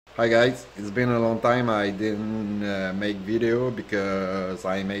Hi guys, it's been a long time I didn't make video because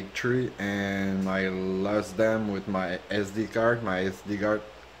I make three and I lost them with my SD card. My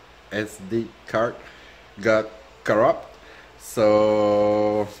SD card got corrupt.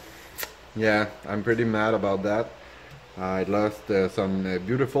 So yeah, I'm pretty mad about that. I lost some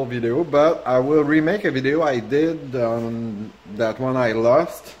beautiful video, but I will remake a video I did on that one I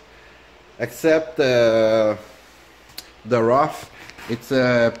lost, except the rough. It's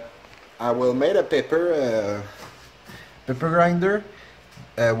a I will make a pepper grinder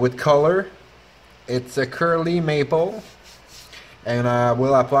with color. It's a curly maple, and I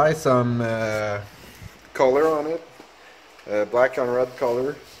will apply some color on it, black and red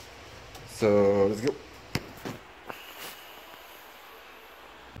color. So let's go.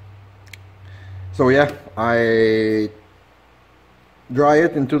 So yeah, I dry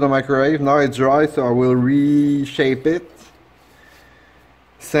it into the microwave. Now it's dry, so I will reshape it,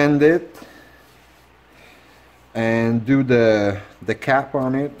 sand it, and do the cap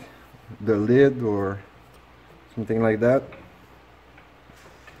on it, the lid or something like that.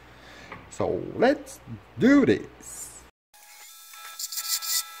 So let's do this.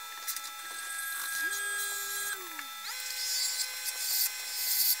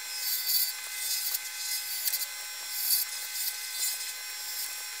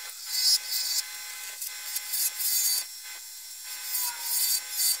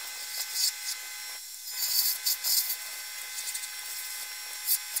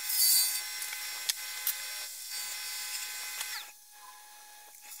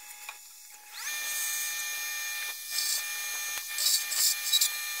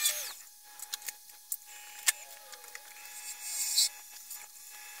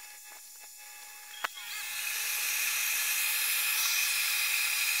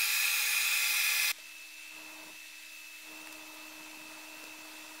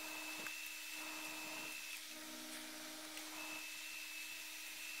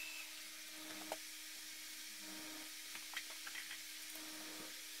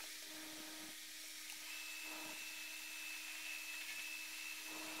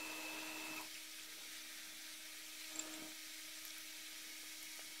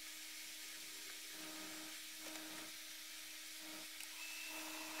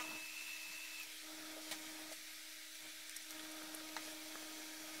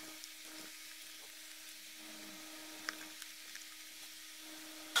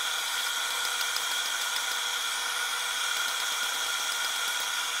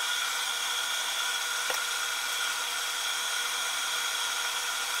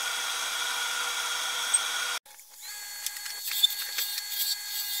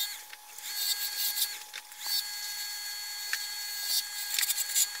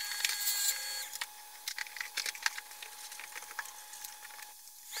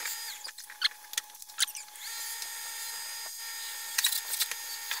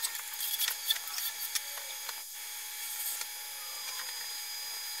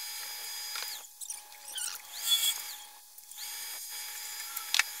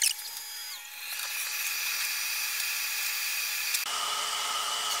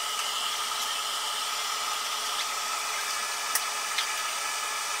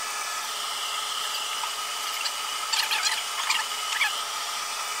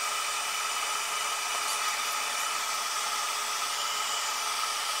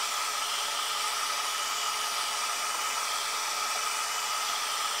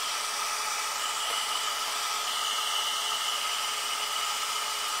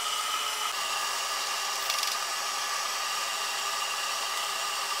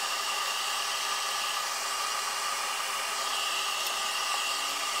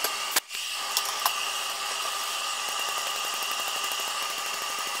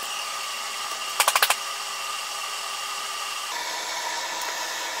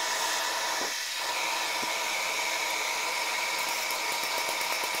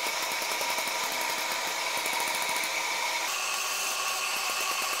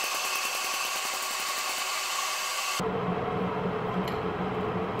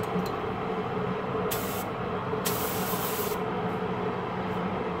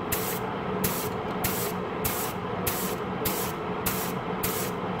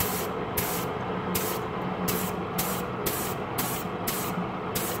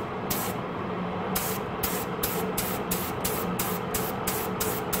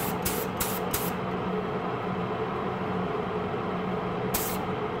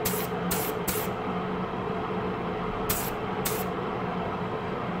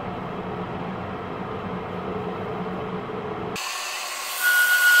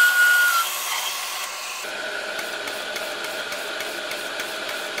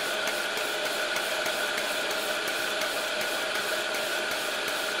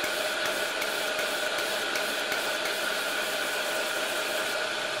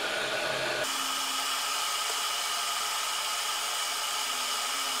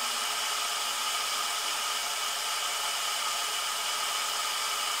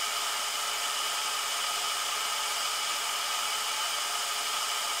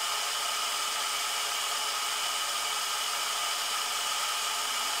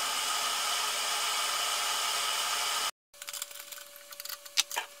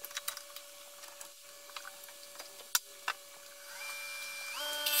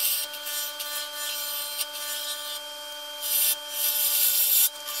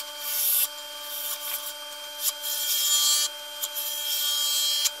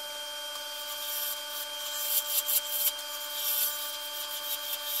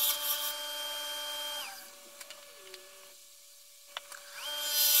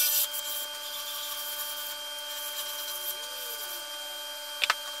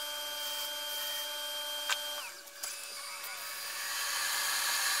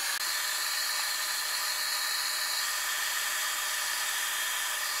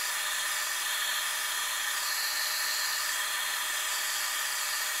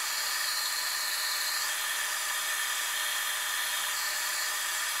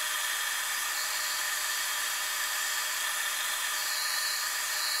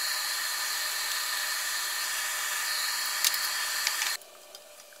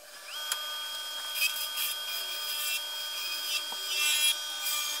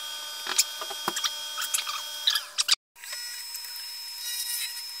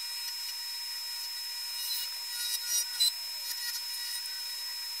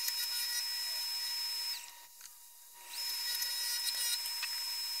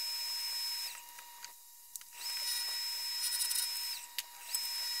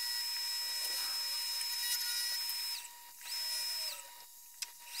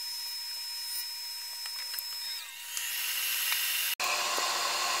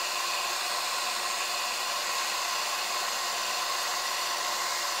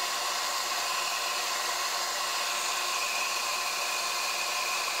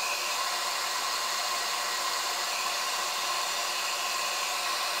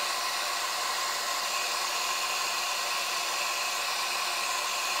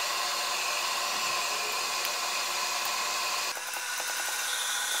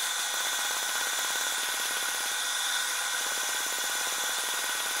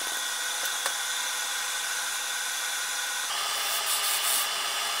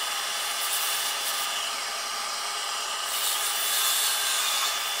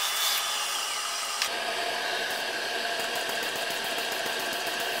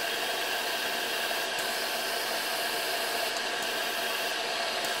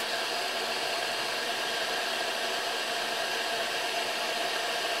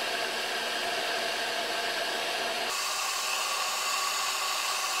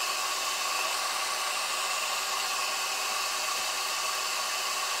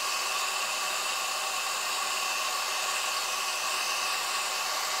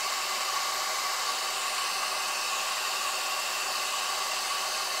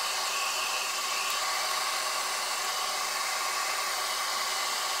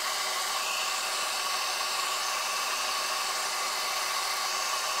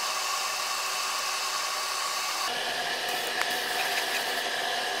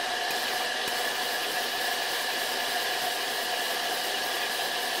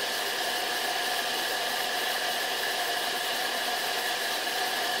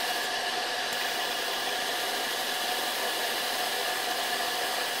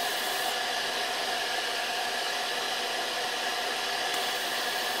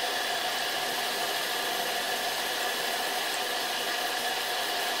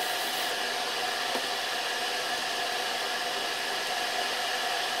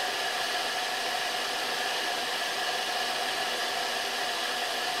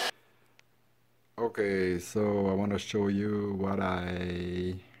 Okay, so I want to show you what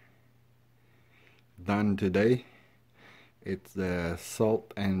I done today. It's the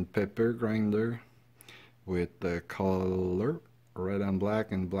salt and pepper grinder with the color red and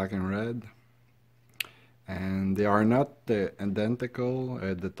black and red, and they are not identical.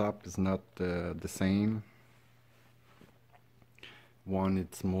 The top is not the same. One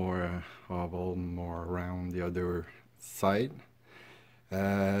it's more oval, more round, the other side.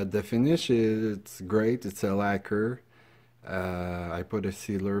 The finish is it's great. It's a lacquer. I put a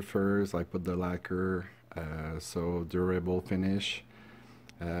sealer first, I put the lacquer, so durable finish.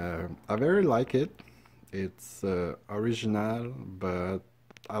 I very like it. It's original, but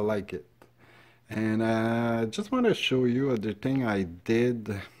I like it. And I just want to show you other thing I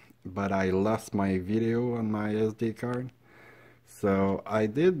did, but I lost my video on my SD card. So I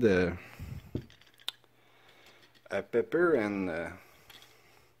did a pepper and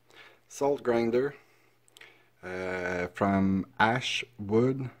salt grinder from ash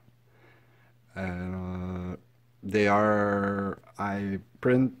wood. They are, I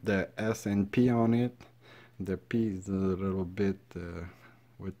print the S and P on it. The P is a little bit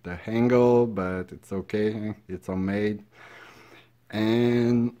with the angle, but it's okay, it's homemade.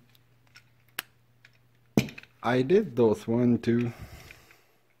 And I did those one too.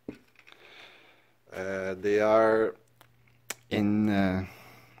 They are in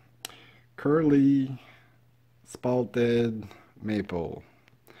curly spalted maple,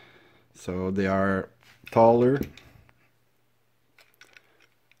 so they are taller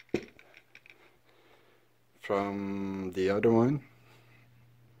from the other one.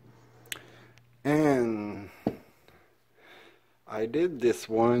 And I did this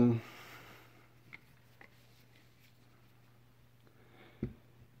one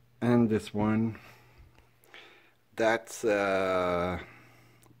and this one. That's a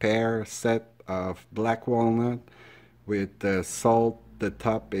pair set of black walnut with the salt. The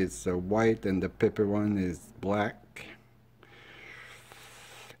top is white and the pepper one is black.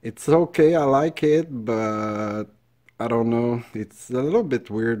 It's okay, I like it, but I don't know, it's a little bit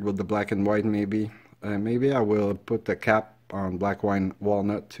weird with the black and white. Maybe maybe I will put a cap on black wine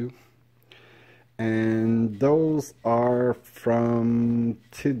walnut too. And those are from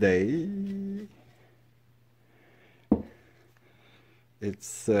today.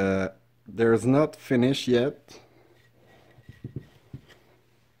 It's there's not finished yet.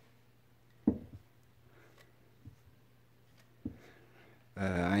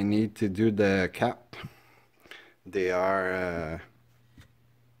 I need to do the cap. They are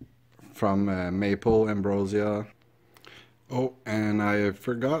from maple ambrosia. Oh, and I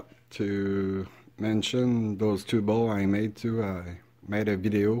forgot to mention those two bowls I made too. I made a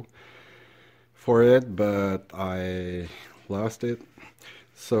video for it, but I lost it.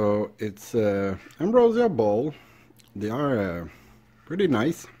 So it's ambrosia bowl. They are pretty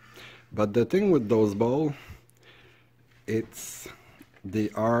nice, but the thing with those bowls,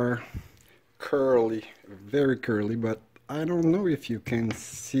 they are curly, very curly, but I don't know if you can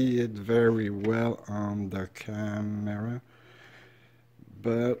see it very well on the camera,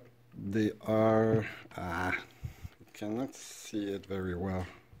 but they are you cannot see it very well,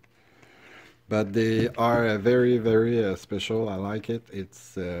 but they are very special. I like it.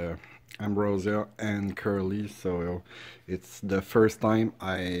 It's ambrosia and curly, so it's the first time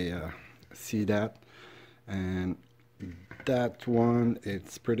I see that. And that one,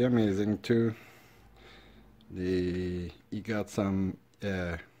 it's pretty amazing too. He got some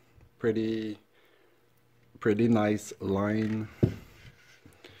pretty nice line,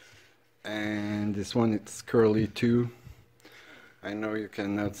 and this one, it's curly too. I know you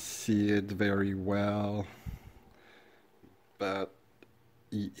cannot see it very well, but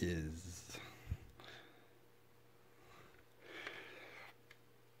he is.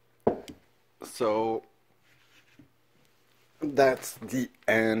 So that's the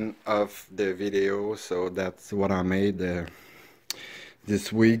end of the video. So that's what I made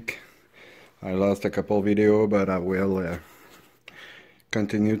this week. I lost a couple video, but I will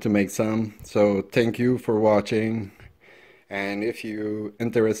continue to make some. So thank you for watching, and if you're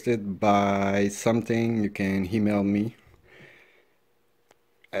interested by something, you can email me.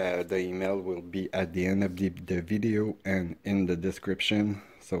 The email will be at the end of the video and in the description.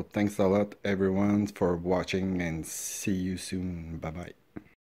 So thanks a lot everyone for watching, and see you soon. Bye bye.